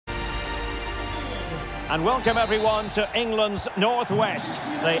and welcome everyone to England's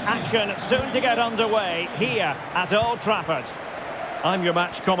Northwest. The action soon to get underway here at Old Trafford. I'm your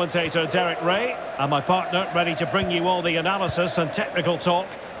match commentator, Derek Ray, and my partner, ready to bring you all the analysis and technical talk,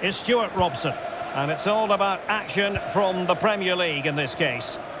 is Stuart Robson. And it's all about action from the Premier League in this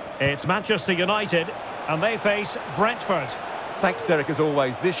case. It's Manchester United, and they face Brentford. Thanks, Derek, as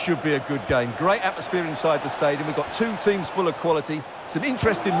always. This should be a good game. Great atmosphere inside the stadium. We've got two teams full of quality, some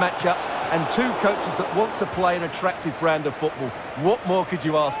interesting matchups, and two coaches that want to play an attractive brand of football. What more could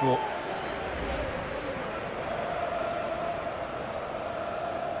you ask for?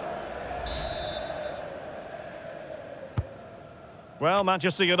 Well,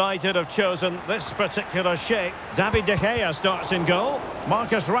 Manchester United have chosen this particular shape. David De Gea starts in goal.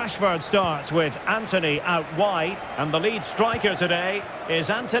 Marcus Rashford starts with Antony out wide. And the lead striker today is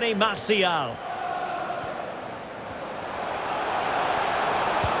Anthony Martial.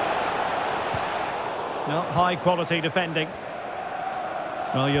 Not high-quality defending.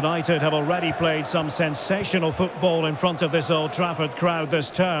 Well, United have already played some sensational football in front of this Old Trafford crowd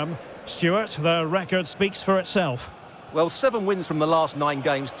this term. Stuart, their record speaks for itself. Well, 7 wins from the last 9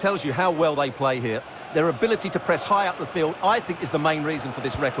 games tells you how well they play here. Their ability to press high up the field, I think, is the main reason for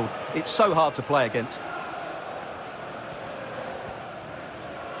this record. It's so hard to play against.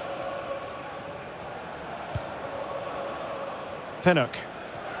 Pinnock.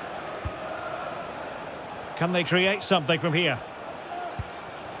 Can they create something from here?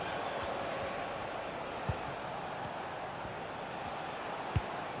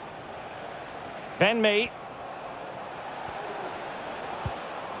 Ben Mee.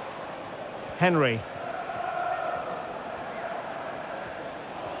 Henry.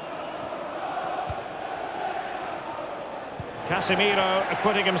 Casemiro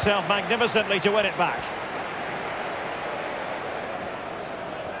acquitting himself magnificently to win it back.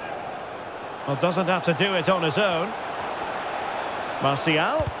 Well, doesn't have to do it on his own.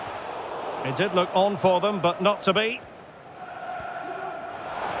 Martial. It did look on for them, but not to be.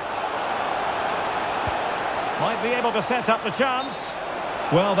 Might be able to set up the chance.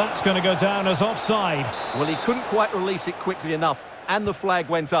 Well, that's going to go down as offside. Well, he couldn't quite release it quickly enough, and the flag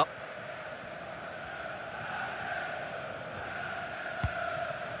went up.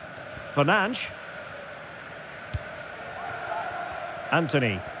 Fernandes.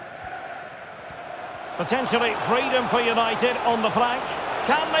 Antony. Potentially freedom for United on the flank.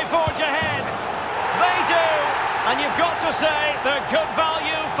 Can they forge ahead? They do! And you've got to say they're good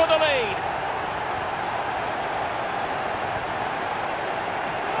value for the lead.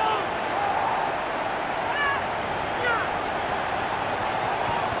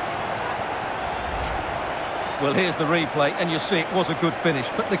 Well, here's the replay, and you see it was a good finish.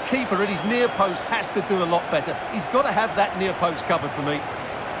 But the keeper at his near post has to do a lot better. He's got to have that near post covered for me.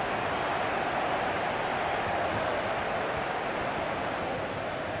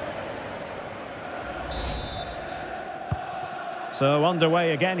 So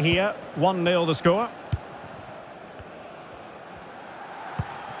underway again here. 1-0 the score.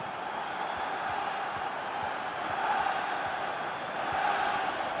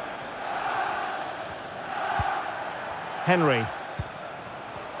 Henry.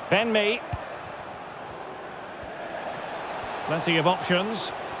 Ben Mee. Plenty of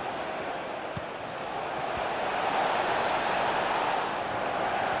options.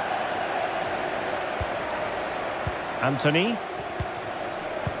 Antony.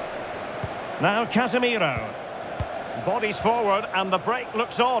 Now Casemiro. Bodies forward and the break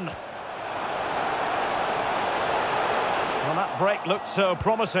looks on. Well, that break looked so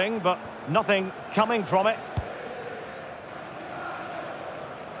promising, but nothing coming from it.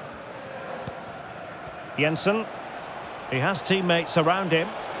 Jensen. He has teammates around him.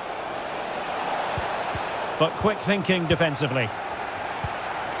 But quick thinking defensively.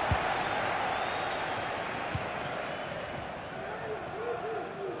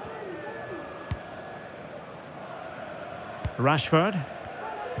 Rashford.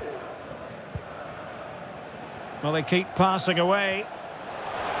 Well, they keep passing away.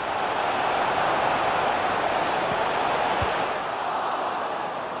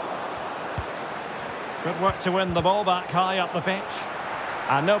 Good work to win the ball back high up the pitch.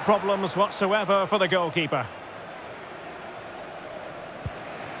 And no problems whatsoever for the goalkeeper.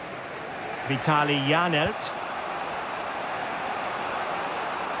 Vitali Janelt.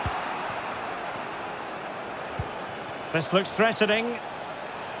 This looks threatening.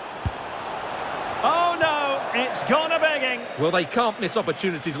 Oh no, it's gone a-begging. Well, they can't miss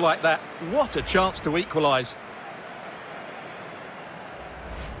opportunities like that. What a chance to equalise.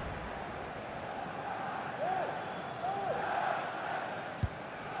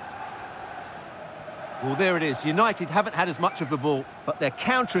 Well, there it is. United haven't had as much of the ball, but their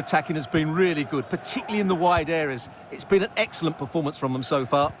counter-attacking has been really good, particularly in the wide areas. It's been an excellent performance from them so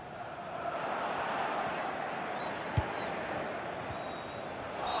far.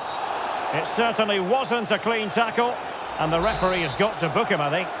 It certainly wasn't a clean tackle, and the referee has got to book him, I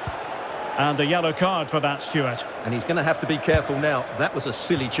think. And a yellow card for that, Stuart. And he's going to have to be careful now. That was a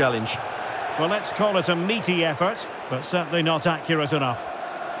silly challenge. Well, let's call it a meaty effort, but certainly not accurate enough.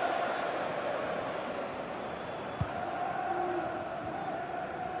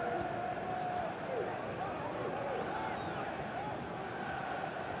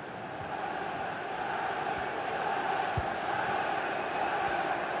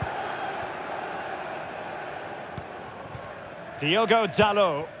 Diogo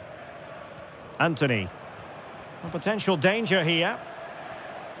Dalot. Anthony. A potential danger here.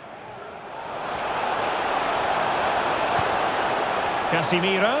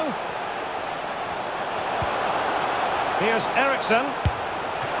 Casemiro. Here's Eriksen.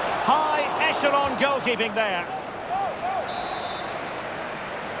 High echelon goalkeeping there.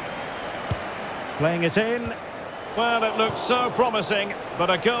 Playing it in. Well, it looked so promising,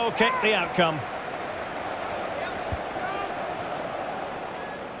 but a goal kicked the outcome.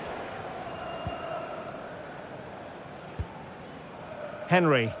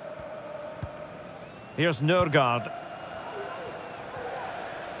 Henry. Here's Nørgaard.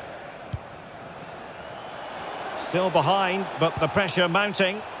 Still behind, but the pressure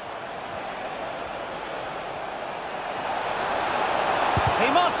mounting.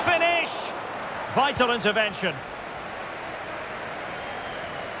 He must finish! Vital intervention.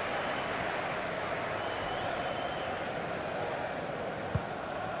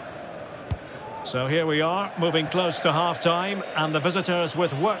 So here we are, moving close to half-time, and the visitors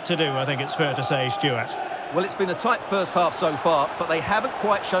with work to do, I think it's fair to say, Stuart. Well, it's been a tight first half so far, but they haven't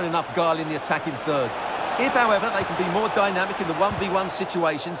quite shown enough guile in the attacking third. If, however, they can be more dynamic in the 1v1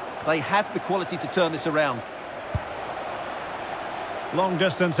 situations, they have the quality to turn this around.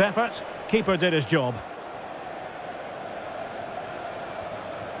 Long-distance effort. Keeper did his job.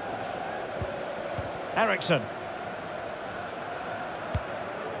 Eriksen.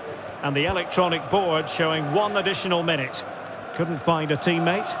 And the electronic board showing 1 additional minute. Couldn't find a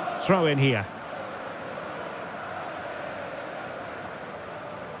teammate. Throw in here.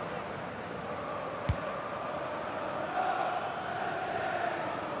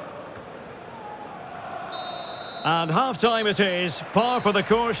 And half-time it is. Par for the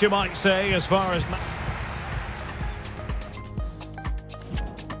course, you might say, as far as...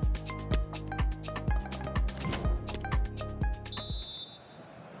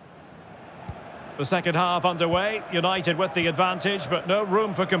 The second half underway, United with the advantage, but no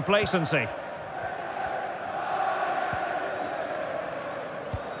room for complacency.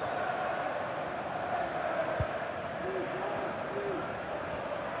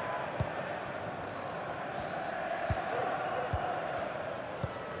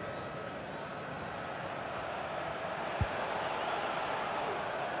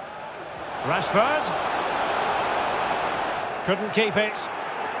 Rashford. Couldn't keep it.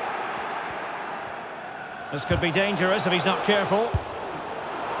 This could be dangerous if he's not careful.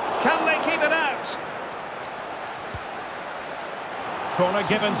 Can they keep it out? Corner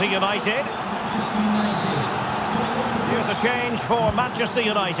given to United. Here's a change for Manchester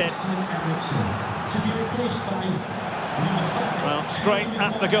United. Well, straight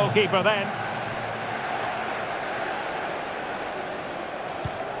at the goalkeeper then.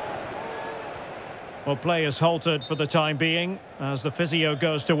 Well, play is halted for the time being as the physio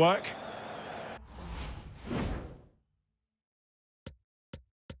goes to work.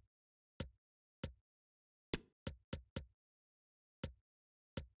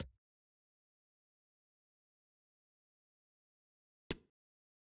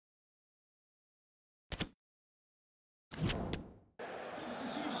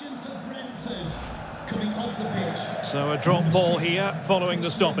 Coming off the pitch. So a drop ball here following the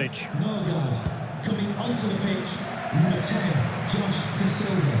stoppage. Nørgaard coming onto the pitch. Number 10, Josh Da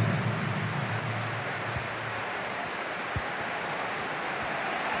Silva.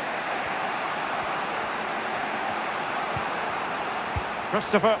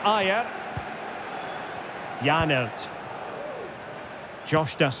 Christopher Ayer. Janert.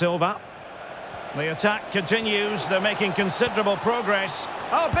 Josh Da Silva. The attack continues. They're making considerable progress.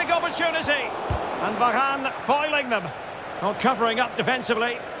 Oh, big opportunity. And Varane foiling them. Not covering up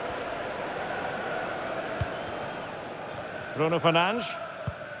defensively. Bruno Fernandes.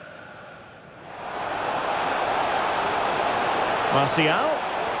 Martial.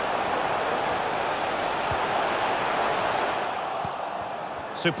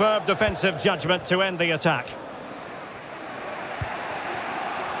 Superb defensive judgment to end the attack.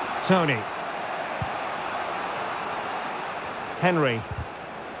 Tony. Henry.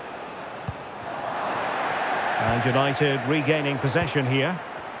 And United regaining possession here.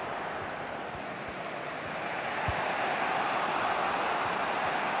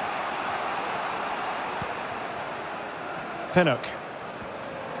 Pinnock.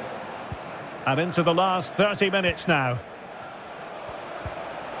 And into the last 30 minutes now.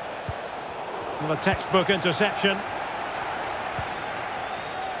 Well, a textbook interception.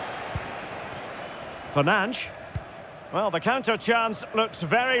 Fernandes. Well, the counter chance looks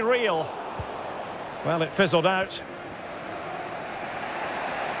very real. Well, it fizzled out.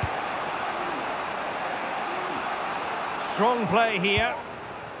 Strong play here.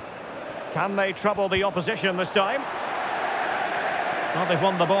 Can they trouble the opposition this time? Well, they've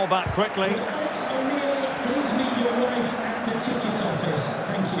won the ball back quickly. Alex O'Neill, please meet your wife at the ticket office.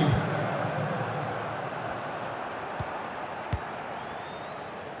 Thank you.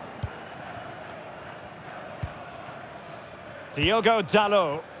 Diogo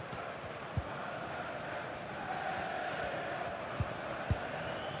Dalot.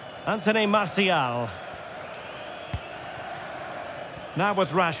 Anthony Martial. Now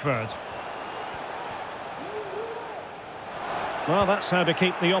with Rashford. Well, that's how to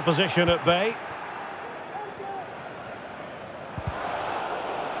keep the opposition at bay.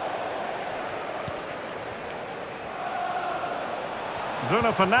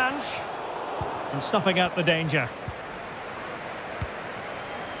 Bruno Fernandes. And snuffing out the danger.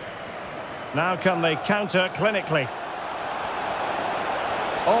 Now can they counter clinically?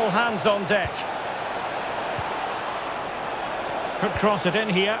 All hands on deck. Could cross it in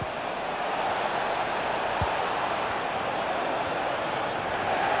here.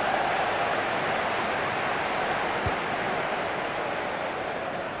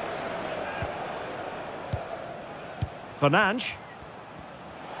 Fernandes.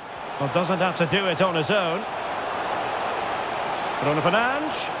 Well, doesn't have to do it on his own. Bruno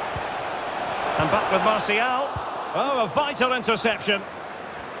Fernandes. And back with Martial. Oh, a vital interception.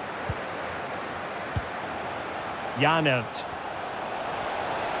 Janert.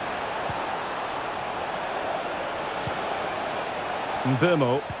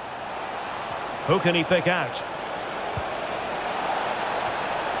 Mbeumo. Who can he pick out?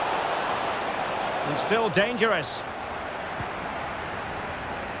 And still dangerous.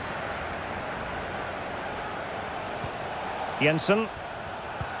 Jensen.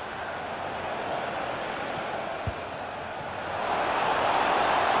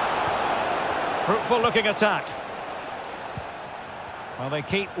 Fruitful looking attack. Well, they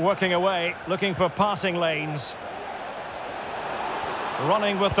keep working away, looking for passing lanes.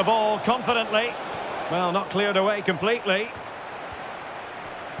 Running with the ball confidently. Well, not cleared away completely.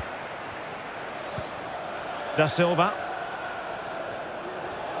 Da Silva.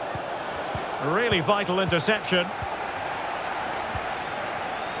 Really vital interception.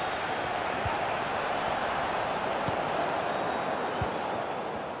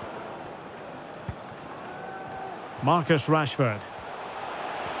 Marcus Rashford.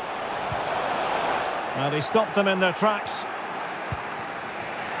 Now they stopped them in their tracks.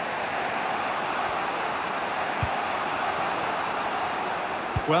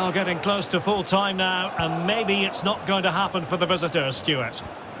 Well, getting close to full time now, and maybe it's not going to happen for the visitors, Stuart.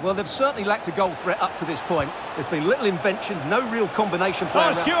 Well, they've certainly lacked a goal threat up to this point. There's been little invention, no real combination play.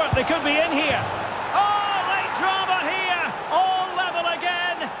 Oh, Stuart, they could be in here. Oh, late drama here. All level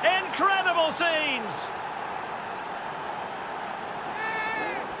again. Incredible scenes.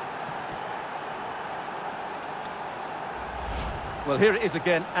 Well, here it is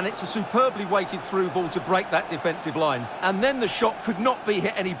again, and it's a superbly weighted through ball to break that defensive line. And then the shot could not be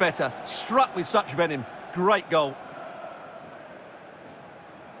hit any better. Struck with such venom. Great goal.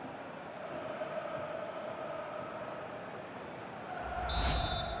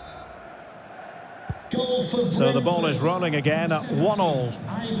 So the ball is rolling again at 1-1.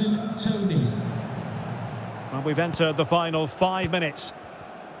 Ivan Toney. Well, we've entered the final 5 minutes.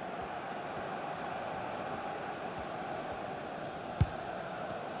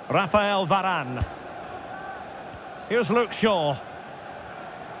 Rafael Varane. Here's Luke Shaw.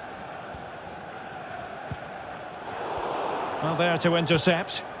 Well, there to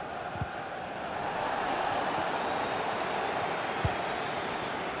intercept.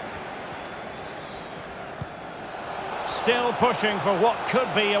 Still pushing for what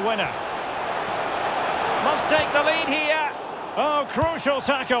could be a winner. Must take the lead here. Oh, crucial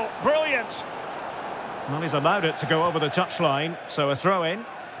tackle. Brilliant. Well, he's allowed it to go over the touchline, so a throw-in.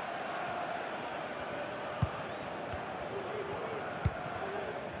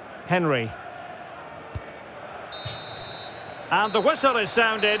 Henry. And the whistle is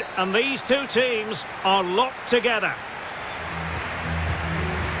sounded, and these two teams are locked together.